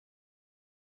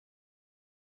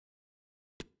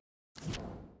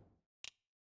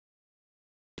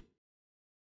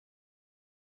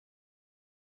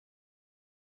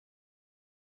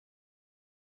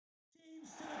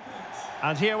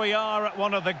And here we are at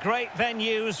one of the great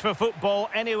venues for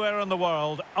football anywhere in the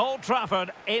world, Old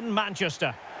Trafford in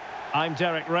Manchester. I'm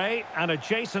Derek Ray, and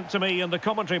adjacent to me in the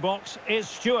commentary box is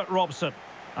Stuart Robson.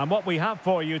 And what we have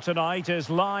for you tonight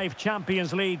is live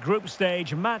Champions League group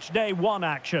stage match day 1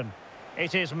 action.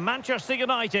 It is Manchester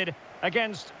United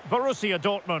against Borussia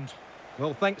Dortmund.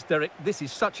 Well, thanks, Derek. This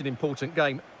is such an important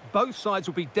game. Both sides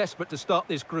will be desperate to start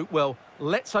this group well.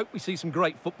 Let's hope we see some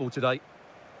great football today.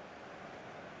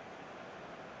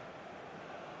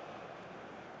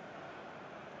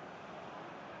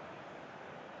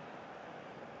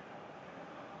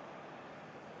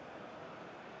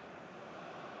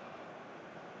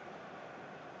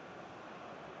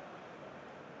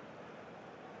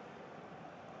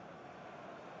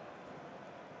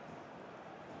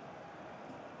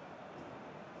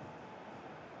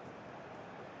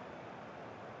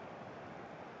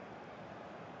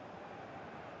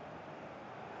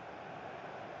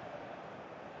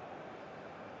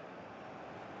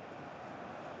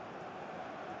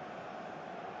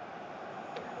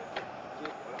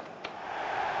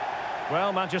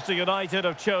 Well, Manchester United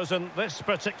have chosen this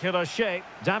particular shape.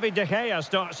 David De Gea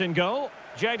starts in goal.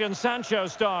 Jadon Sancho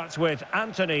starts with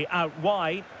Antony out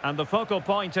wide. And the focal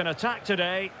point in attack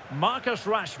today, Marcus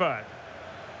Rashford.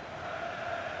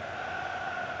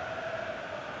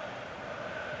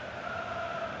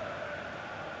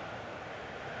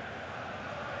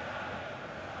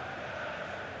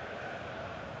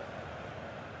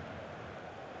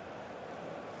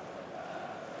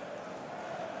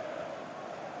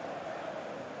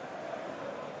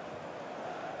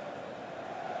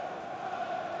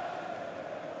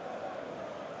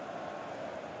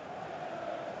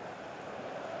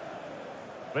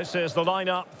 This is the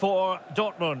lineup for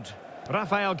Dortmund.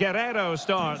 Rafael Guerreiro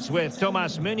starts with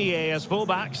Thomas Meunier as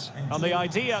fullbacks. And the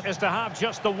idea is to have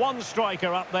just the one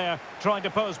striker up there trying to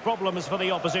pose problems for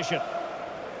the opposition.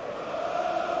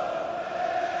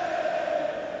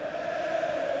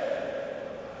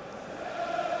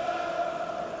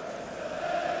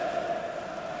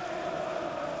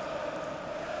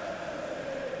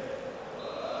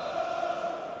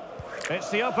 It's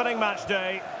the opening match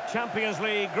day. Champions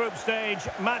League group stage,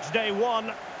 match day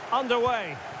 1,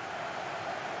 underway.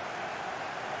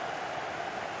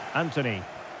 Antony.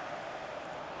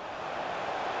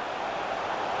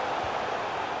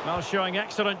 Well, showing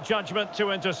excellent judgment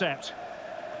to intercept.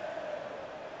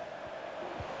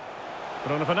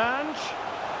 Bruno Fernandes.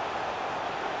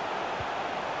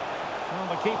 Well,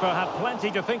 the keeper had plenty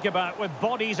to think about with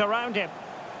bodies around him.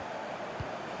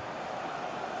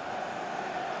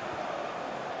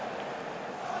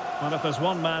 Well, if there's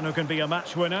one man who can be a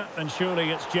match winner, then surely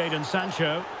it's Jadon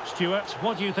Sancho. Stuart,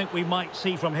 what do you think we might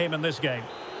see from him in this game?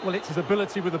 Well, it's his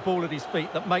ability with the ball at his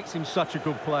feet that makes him such a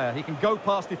good player. He can go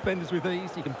past defenders with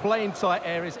ease, he can play in tight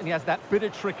areas, and he has that bit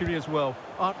of trickery as well.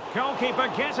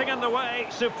 Goalkeeper getting in the way,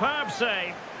 superb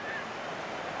save.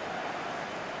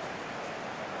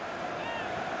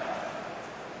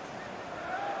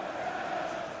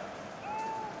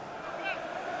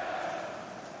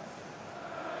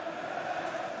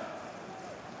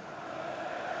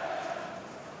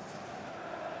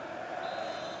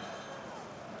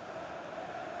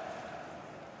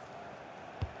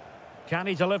 Can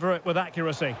he deliver it with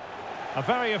accuracy? A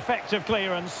very effective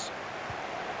clearance.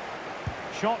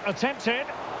 Shot attempted.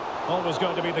 Always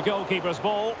going to be the goalkeeper's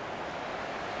ball.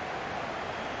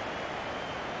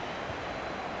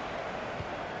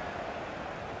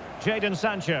 Jadon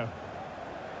Sancho.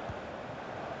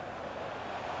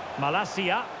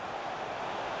 Malacia.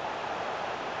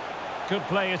 Could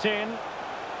play it in.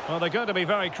 Well, they're going to be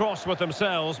very cross with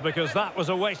themselves because that was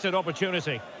a wasted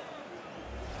opportunity.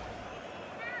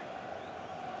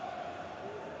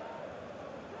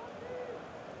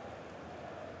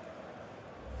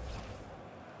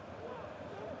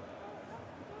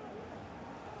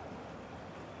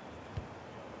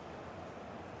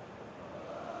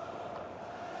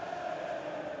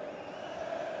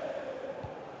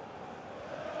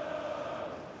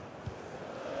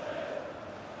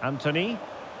 Antony.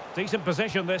 Decent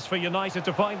position this for United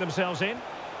to find themselves in,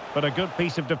 but a good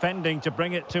piece of defending to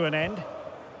bring it to an end.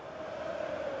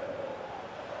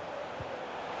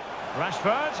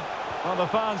 Rashford. Well, the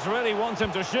fans really want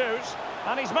him to shoot,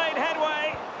 and he's made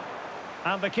headway.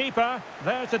 And the keeper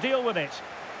there to deal with it.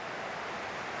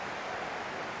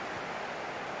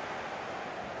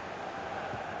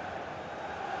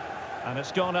 And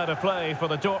it's gone out of play for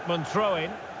the Dortmund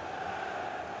throw-in.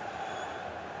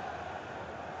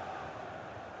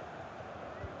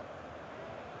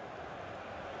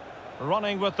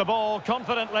 Running with the ball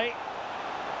confidently.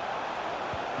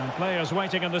 And players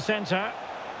waiting in the centre.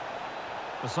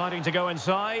 Deciding to go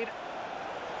inside.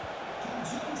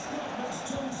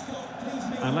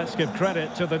 And let's give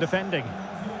credit to the defending.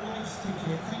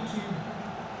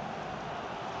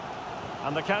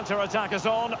 And the counter-attack is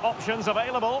on. Options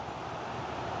available.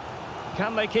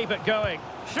 Can they keep it going?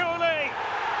 Surely!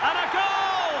 And a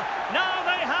goal! Now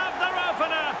they have their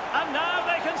opener, and now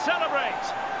they can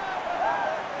celebrate.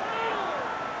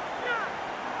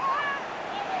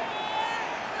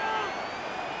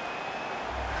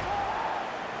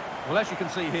 Well, as you can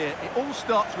see here, it all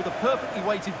starts with a perfectly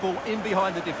weighted ball in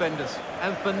behind the defenders.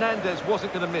 And Fernandes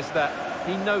wasn't going to miss that.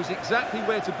 He knows exactly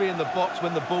where to be in the box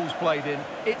when the ball's played in.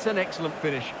 It's an excellent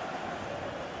finish.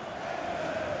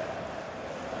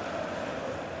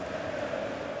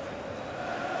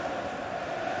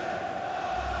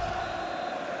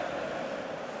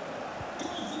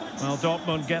 Well,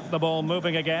 Dortmund get the ball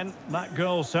moving again. That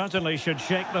goal certainly should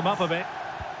shake them up a bit.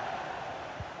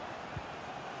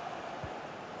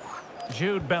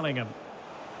 Jude Bellingham.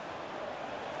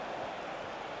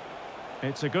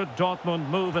 It's a good Dortmund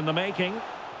move in the making,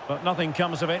 but nothing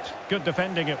comes of it. Good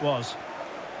defending it was.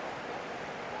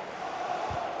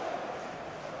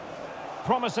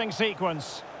 Promising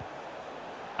sequence.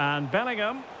 And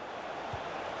Bellingham.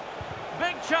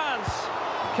 Big chance.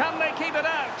 Can they keep it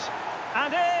out?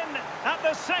 And in at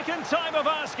the second time of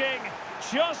asking.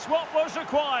 Just what was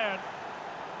required.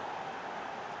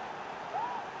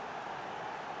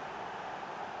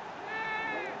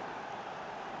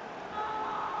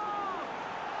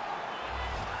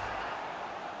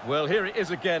 Well, here it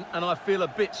is again, and I feel a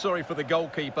bit sorry for the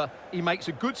goalkeeper. He makes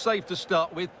a good save to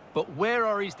start with, but where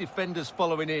are his defenders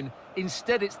following in?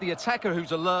 Instead, it's the attacker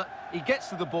who's alert. He gets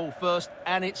to the ball first,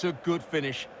 and it's a good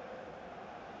finish.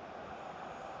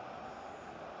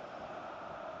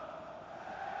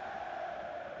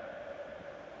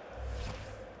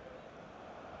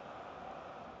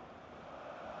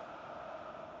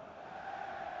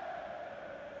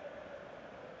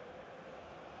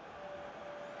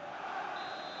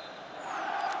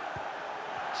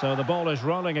 So the ball is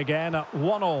rolling again at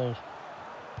 1-1.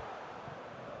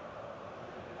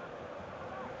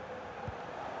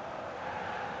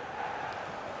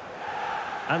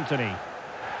 Anthony.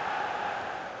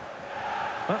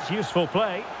 That's useful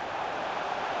play.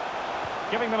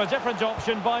 Giving them a different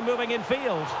option by moving in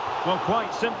field. Well,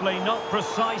 quite simply not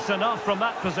precise enough from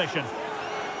that position.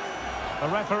 The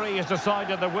referee has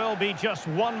decided there will be just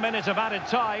 1 minute of added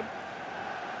time.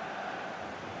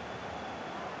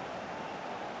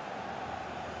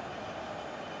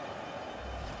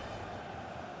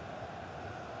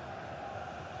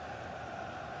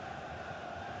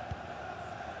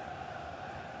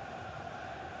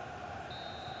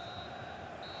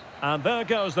 And there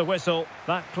goes the whistle.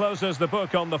 That closes the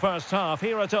book on the first half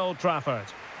here at Old Trafford.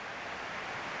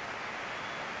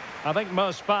 I think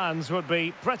most fans would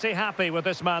be pretty happy with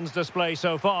this man's display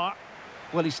so far.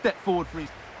 Well, he stepped forward for his...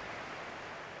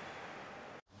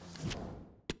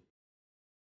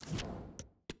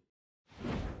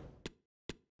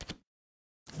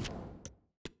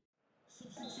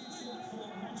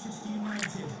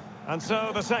 And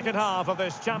so the second half of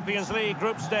this Champions League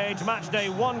group stage matchday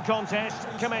 1 contest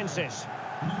commences.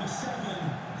 Number 7,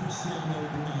 Cristiano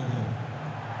Ronaldo.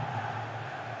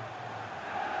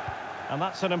 And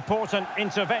that's an important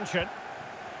intervention.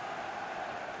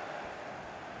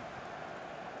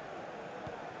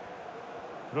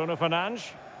 Bruno Fernandes.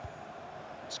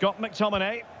 Scott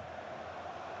McTominay.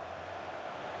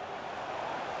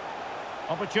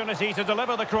 Opportunity to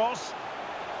deliver the cross.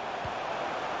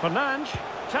 Fernandes.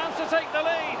 Chance to take the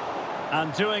lead.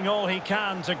 And doing all he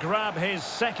can to grab his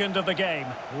second of the game.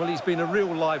 Well, he's been a real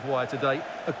live wire today.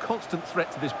 A constant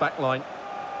threat to this back line.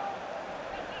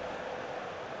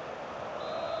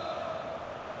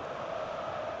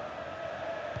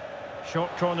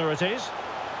 Short corner it is.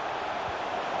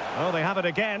 Oh, they have it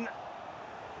again.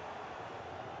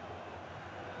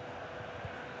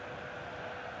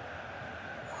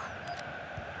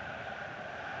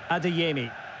 Adeyemi.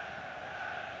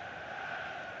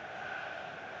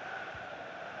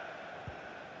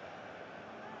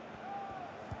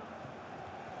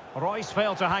 Royce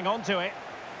failed to hang on to it.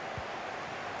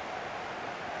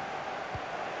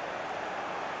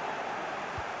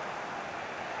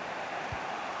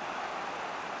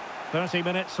 "30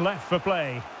 minutes left for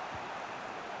play.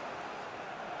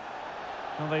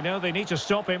 Well, they know they need to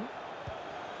stop him.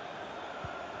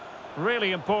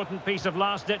 Really important piece of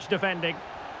last-ditch defending.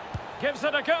 Gives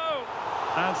it a go.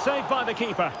 And saved by the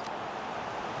keeper.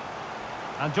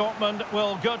 And Dortmund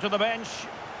will go to the bench.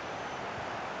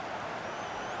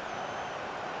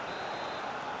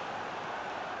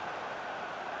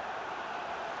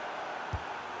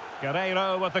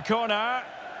 Guerreiro with the corner.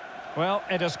 Well,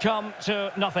 it has come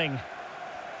to nothing.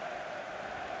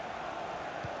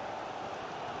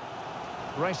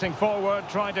 Racing forward,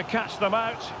 trying to catch them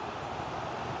out.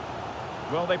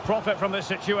 Will they profit from this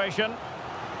situation?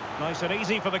 Nice and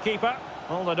easy for the keeper.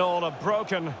 All in all, a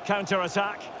broken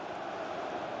counter-attack.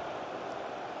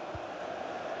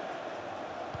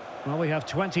 Well, we have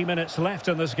 20 minutes left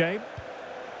in this game.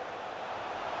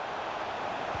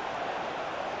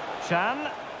 Chan.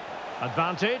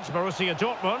 Advantage, Borussia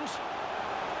Dortmund.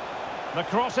 The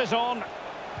cross is on.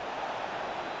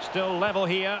 Still level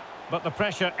here, but the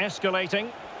pressure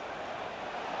escalating.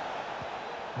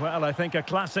 Well, I think a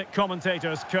classic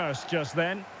commentator's curse just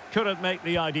then. Couldn't make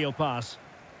the ideal pass.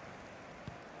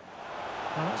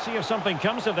 Well, let's see if something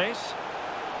comes of this.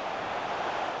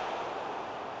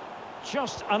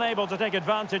 Just unable to take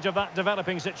advantage of that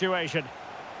developing situation.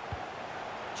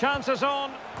 Chances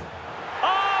on.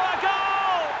 Oh, a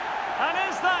goal! And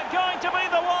is that going to be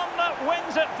the one that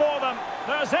wins it for them?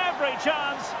 There's every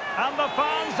chance, and the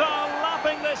fans are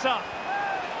lapping this up.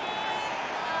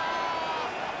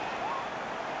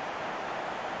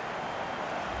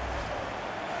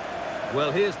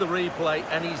 Well, here's the replay,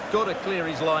 and he's got to clear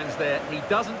his lines there. He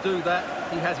doesn't do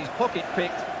that. He has his pocket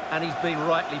picked, and he's been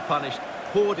rightly punished.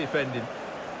 Poor defending.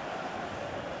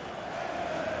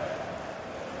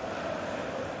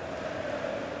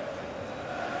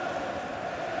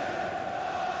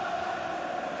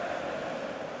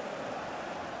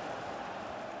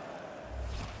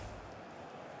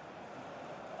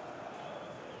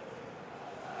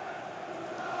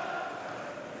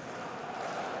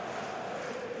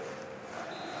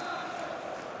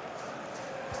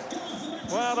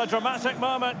 Well, a dramatic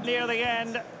moment near the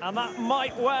end, and that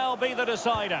might well be the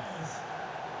decider.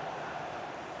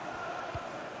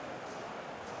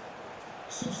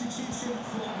 Substitution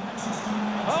for Manchester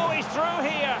United. Oh, he's through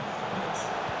here.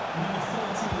 Number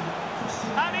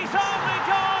 14, And he's only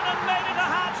gone and made it a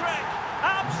hat-trick.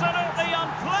 Absolutely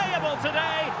unplayable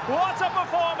today. What a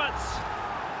performance.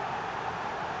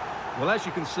 Well, as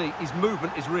you can see, his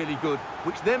movement is really good,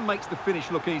 which then makes the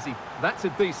finish look easy. That's a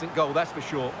decent goal, that's for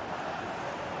sure.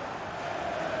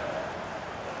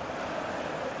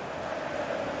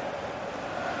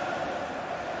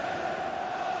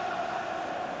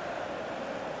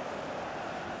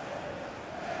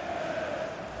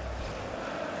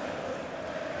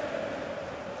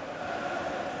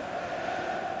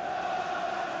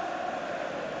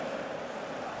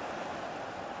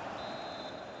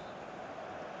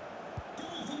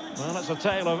 Well, it's a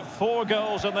tale of 4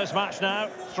 goals in this match now.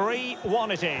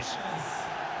 3-1 it is.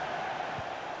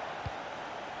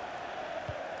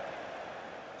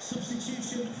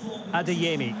 substitution for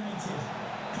Adeyemi. Manchester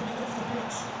United. Coming off the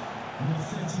pitch, number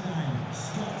 39,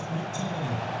 Scott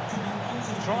McTominay. Coming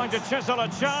onto the Trying to pitch, chisel a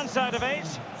chance out of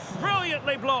it.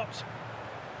 Brilliantly blocked.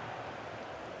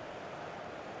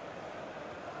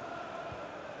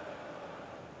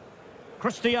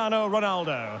 Cristiano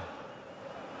Ronaldo.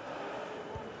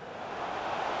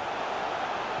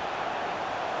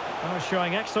 Oh,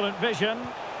 showing excellent vision.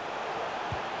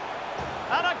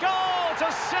 And a goal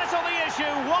to settle the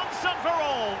issue once and for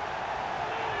all.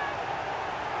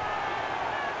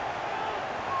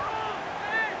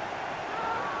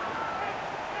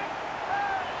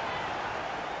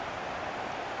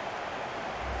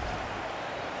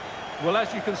 Well,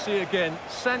 as you can see again,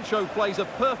 Sancho plays a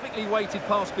perfectly weighted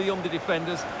pass beyond the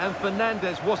defenders, and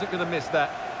Fernandes wasn't going to miss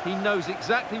that. He knows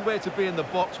exactly where to be in the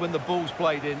box when the ball's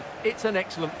played in. It's an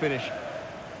excellent finish.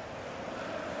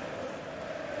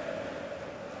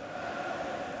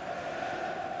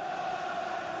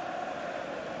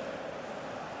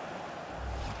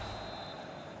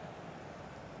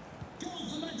 goal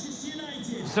for Manchester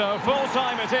United. So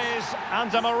full-time it is,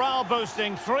 and a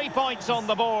morale-boosting 3 points on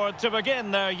the board to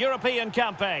begin their European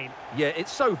campaign. Yeah,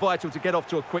 it's so vital to get off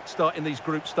to a quick start in these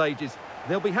group stages.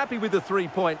 They'll be happy with the 3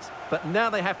 points, but now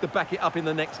they have to back it up in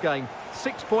the next game.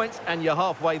 6 points and you're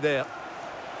halfway there.